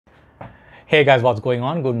Hey guys, what's going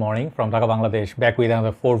on? Good morning from Dhaka, Bangladesh. Back with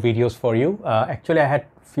another 4 videos for you. Actually, I had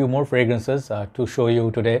few more fragrances to show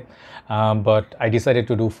you today, but I decided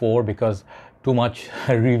to do 4 because too much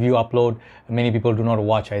review upload. Many people do not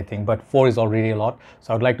watch, I think, but 4 is already a lot.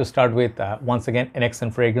 So I would like to start with once again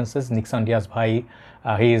nXn fragrances. Nixon Dias bhai.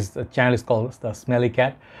 The channel is called the Smelly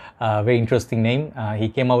Cat. Very interesting name. He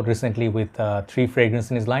came out recently with 3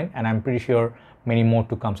 fragrances in his line, and I'm pretty sure many more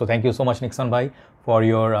to come. So thank you so much, Nixon bhai, for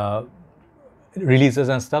your releases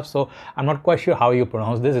and stuff. So I'm not quite sure how you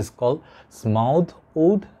pronounce this. It's called Smoud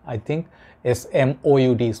Oud, I think.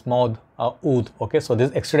 Smoud, Smoud Oud. Okay, so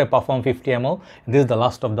this extrait parfum 50 ml. This is the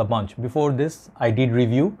last of the bunch. Before this, I did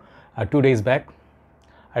review 2 days back.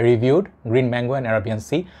 I reviewed Green Mango and Arabian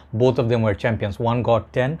Sea. Both of them were champions. One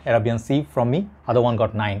got 10 Arabian Sea from me, other one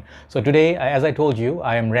got 9. So today, as I told you,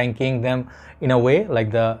 I am ranking them in a way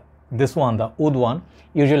like this one, the Oud one.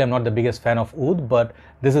 Usually I'm not the biggest fan of Oud, but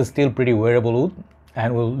this is still pretty wearable Oud,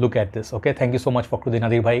 and we'll look at this. Okay, thank you so much for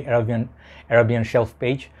Nadir bhai, Arabian Shelf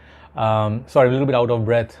page. Sorry, a little bit out of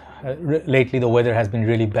breath. Lately the weather has been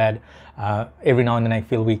really bad. Every now and then I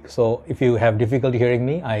feel weak, so if you have difficulty hearing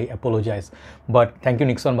me, I apologize. But thank you,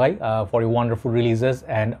 Nixon bhai, for your wonderful releases,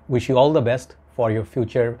 and wish you all the best for your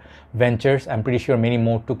future ventures. I'm pretty sure many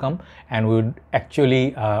more to come, and we would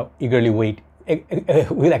actually eagerly wait.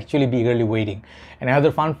 Will actually be eagerly waiting. And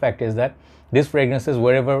another fun fact is that these fragrances,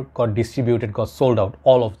 wherever got distributed, got sold out,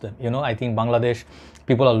 all of them. You know, I think Bangladesh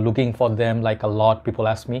people are looking for them like a lot. People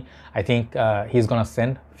ask me. I think he's gonna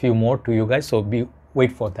send a few more to you guys, so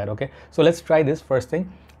wait for that. Okay, so let's try this. First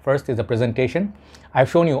is the presentation. I've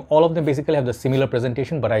shown you all of them basically have the similar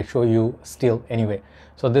presentation, but I show you still anyway.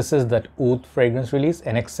 So this is that Oud fragrance release,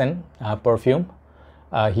 nXn perfume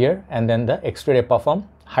here, and then the extrait parfum,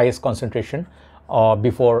 highest concentration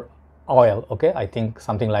before oil. Okay, I think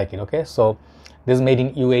something like it. Okay, so this is made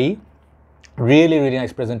in UAE. Really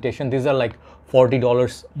nice presentation. These are like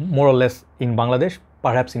 $40 more or less in Bangladesh.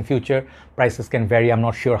 Perhaps in future prices can vary. I'm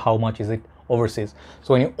not sure how much is it overseas.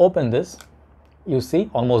 So when you open this, you see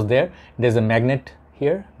almost there's a magnet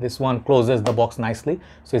here. This one closes the box nicely,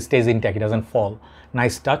 so it stays intact, it doesn't fall.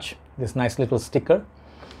 Nice touch, this nice little sticker.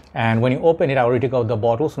 And when you open it, I already took out the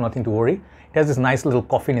bottle, so nothing to worry. It has this nice little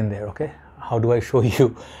coffin in there. Okay, how do I show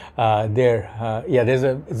you yeah,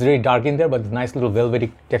 it's very dark in there, but nice little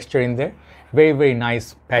velvety texture in there. Very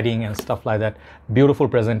nice padding and stuff like that. Beautiful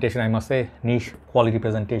presentation, I must say. Niche quality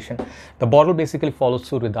presentation. The bottle basically follows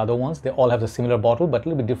suit with the other ones. They all have the similar bottle, but a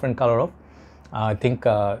little bit different color of I think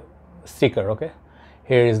sticker. Okay,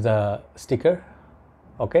 here is the sticker.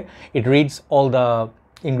 Okay, it reads all the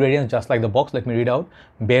ingredients just like the box. Let me read out: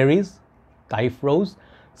 berries, typh rose,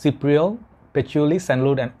 cypriol, patchouli,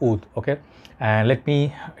 sandalwood, and oud. Okay, and let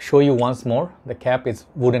me show you once more. The cap is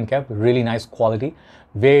wooden cap, really nice quality,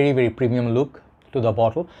 very premium look to the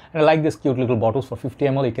bottle. And I like this cute little bottles for 50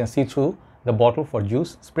 ml. You can see through the bottle for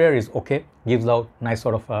juice. Sprayer is okay, gives out nice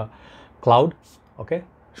sort of a cloud. Okay,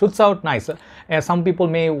 shoots out nice. And some people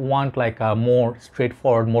may want like a more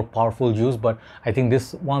straightforward, more powerful juice, but I think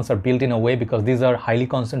these ones are built in a way because these are highly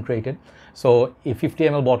concentrated. So a 50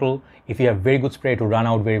 ml bottle, if you have very good spray, to run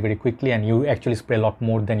out very quickly, and you actually spray a lot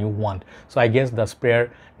more than you want. So I guess the sprayer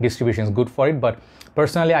distribution is good for it, but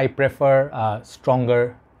personally I prefer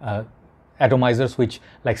stronger atomizers, which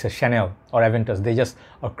like say Chanel or Aventus,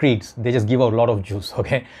 or Creeds, they just give out a lot of juice.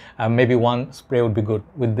 Okay, maybe one spray would be good.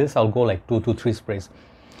 With this I'll go like 2 to 3 sprays.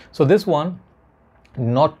 So this one,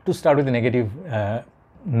 not to start with a negative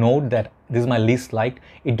note that this is my least liked,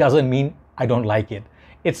 it doesn't mean I don't like it.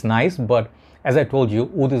 It's nice, but as I told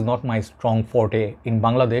you, Oud is not my strong forte. In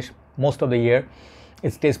Bangladesh, most of the year,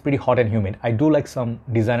 it stays pretty hot and humid. I do like some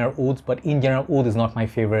designer Ouds, but in general, Oud is not my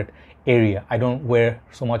favorite area. I don't wear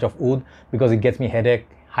so much of Oud because it gets me headache.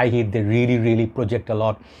 High heat, they really project a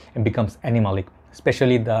lot and becomes animalic,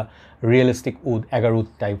 especially the realistic Oud, agar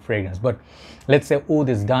oud type fragrance. But let's say Oud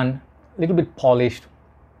is done a little bit polished,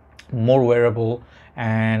 more wearable,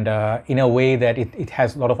 and in a way that it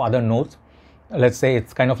has a lot of other notes. Let's say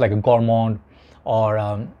it's kind of like a gourmand or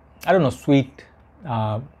I don't know, sweet,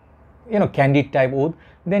 candied type oud,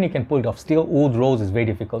 then you can pull it off. Still, oud rose is very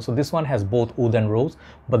difficult. So this one has both oud and rose,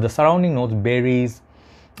 but the surrounding notes, berries,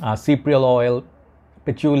 cypriol oil,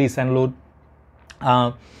 patchouli, sandalwood.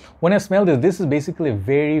 When I smell this is basically a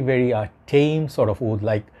very tame sort of oud.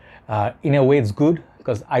 Like in a way it's good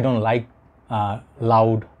because I don't like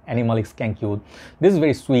loud animalic skanky oud. This is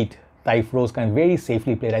very sweet, typh rose, kind of very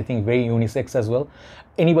safely played. I think very unisex as well.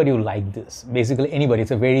 Anybody will like this, basically anybody.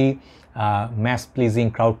 It's a very mass pleasing,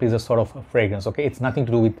 crowd pleaser sort of fragrance. Okay, it's nothing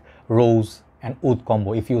to do with rose and oud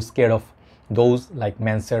combo. If you're scared of those like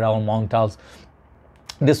Mancera or Montals,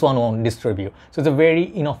 This one won't disturb you. So it's a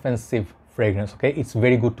very inoffensive fragrance. Okay, it's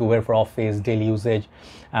very good to wear for office, daily usage.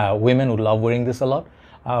 Women would love wearing this a lot.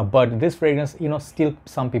 But this fragrance, you know, still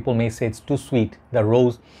some people may say it's too sweet. The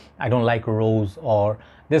rose, I don't like rose, or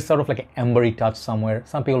there's sort of like an ambery touch somewhere.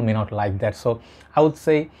 Some people may not like that. So I would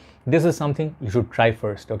say this is something you should try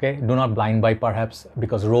first. Okay, do not blind buy perhaps,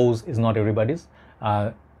 because rose is not everybody's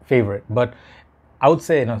favorite. But I would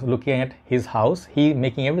say, you know, looking at his house, he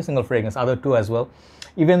making every single fragrance, other two as well,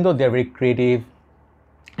 even though they're very creative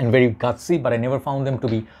and very gutsy, but I never found them to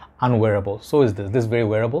be unwearable. So is this is very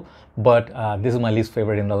wearable, but this is my least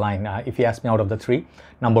favorite in the line. If you ask me, out of the three,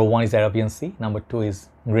 number one is Arabian Sea, number two is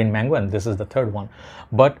Green Mango, and this is the third one.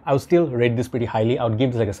 But I would still rate this pretty highly. I would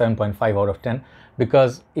give this like a 7.5 out of 10,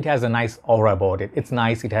 because it has a nice aura about it. It's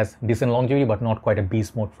nice, it has decent longevity, but not quite a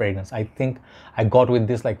beast mode fragrance. I think I got with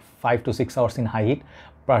this like 5 to 6 hours in high heat.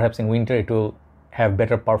 Perhaps in winter it will have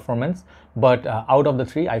better performance, but out of the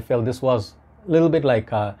three, I felt this was a little bit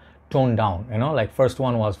like toned down, you know, like first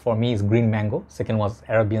one was for me is Green Mango, second was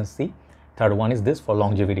Arabian Sea, third one is this for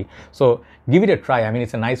longevity. So give it a try. I mean,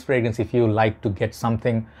 it's a nice fragrance if you like to get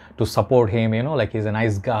something to support him, you know, like he's a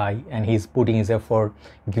nice guy and he's putting his effort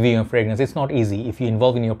giving you a fragrance. It's not easy. If you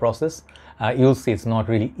involve in your process, you'll see it's not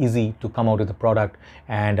really easy to come out with the product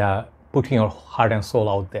and putting your heart and soul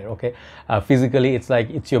out there. Okay, physically it's like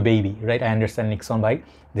it's your baby, right? I understand Nixon buy.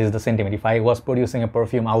 This is the sentiment. If I was producing a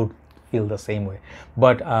perfume, I would feel the same way.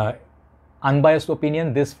 But unbiased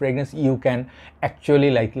opinion, this fragrance you can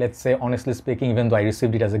actually, like, let's say honestly speaking, even though I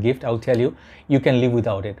received it as a gift, I'll tell you, you can live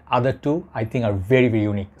without it. Other two I think are very, very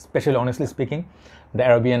unique, especially honestly speaking, the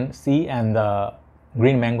Arabian Sea and the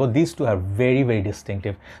Green Mango. These two are very, very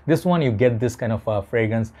distinctive. This one you get this kind of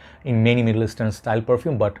fragrance in many Middle Eastern style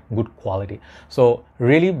perfume, but good quality. So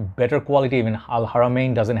really better quality. Even Al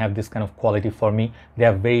Haramain doesn't have this kind of quality for me. They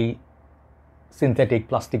have very synthetic,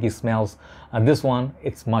 plasticky smells. This one,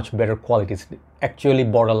 it's much better quality. It's actually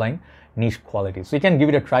borderline niche quality. So you can give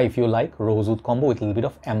it a try if you like. Rosewood combo with a little bit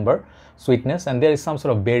of amber sweetness, and there is some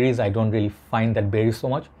sort of berries. I don't really find that berries so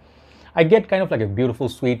much. I get kind of like a beautiful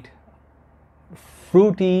sweet,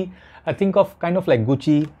 fruity. I think of kind of like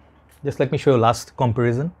Gucci. Just let me show you last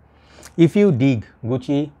comparison. If you dig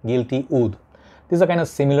Gucci Guilty Oud, these are kind of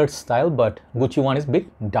similar style, but Gucci one is a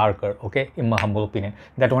bit darker, okay, in my humble opinion.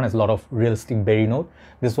 That one has a lot of realistic berry note.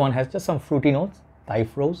 This one has just some fruity notes, Thai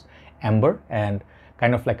rose, amber, and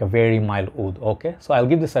kind of like a very mild oud, okay. So I'll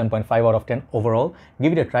give this 7.5 out of 10 overall.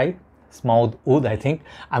 Give it a try. Smoud Oud, I think.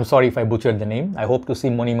 I'm sorry if I butchered the name. I hope to see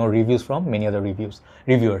many more reviews from many other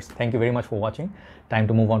reviewers. Thank you very much for watching. Time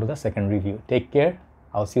to move on to the second review. Take care.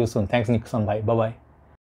 I'll see you soon. Thanks, Nixon. Bye. Bye-bye.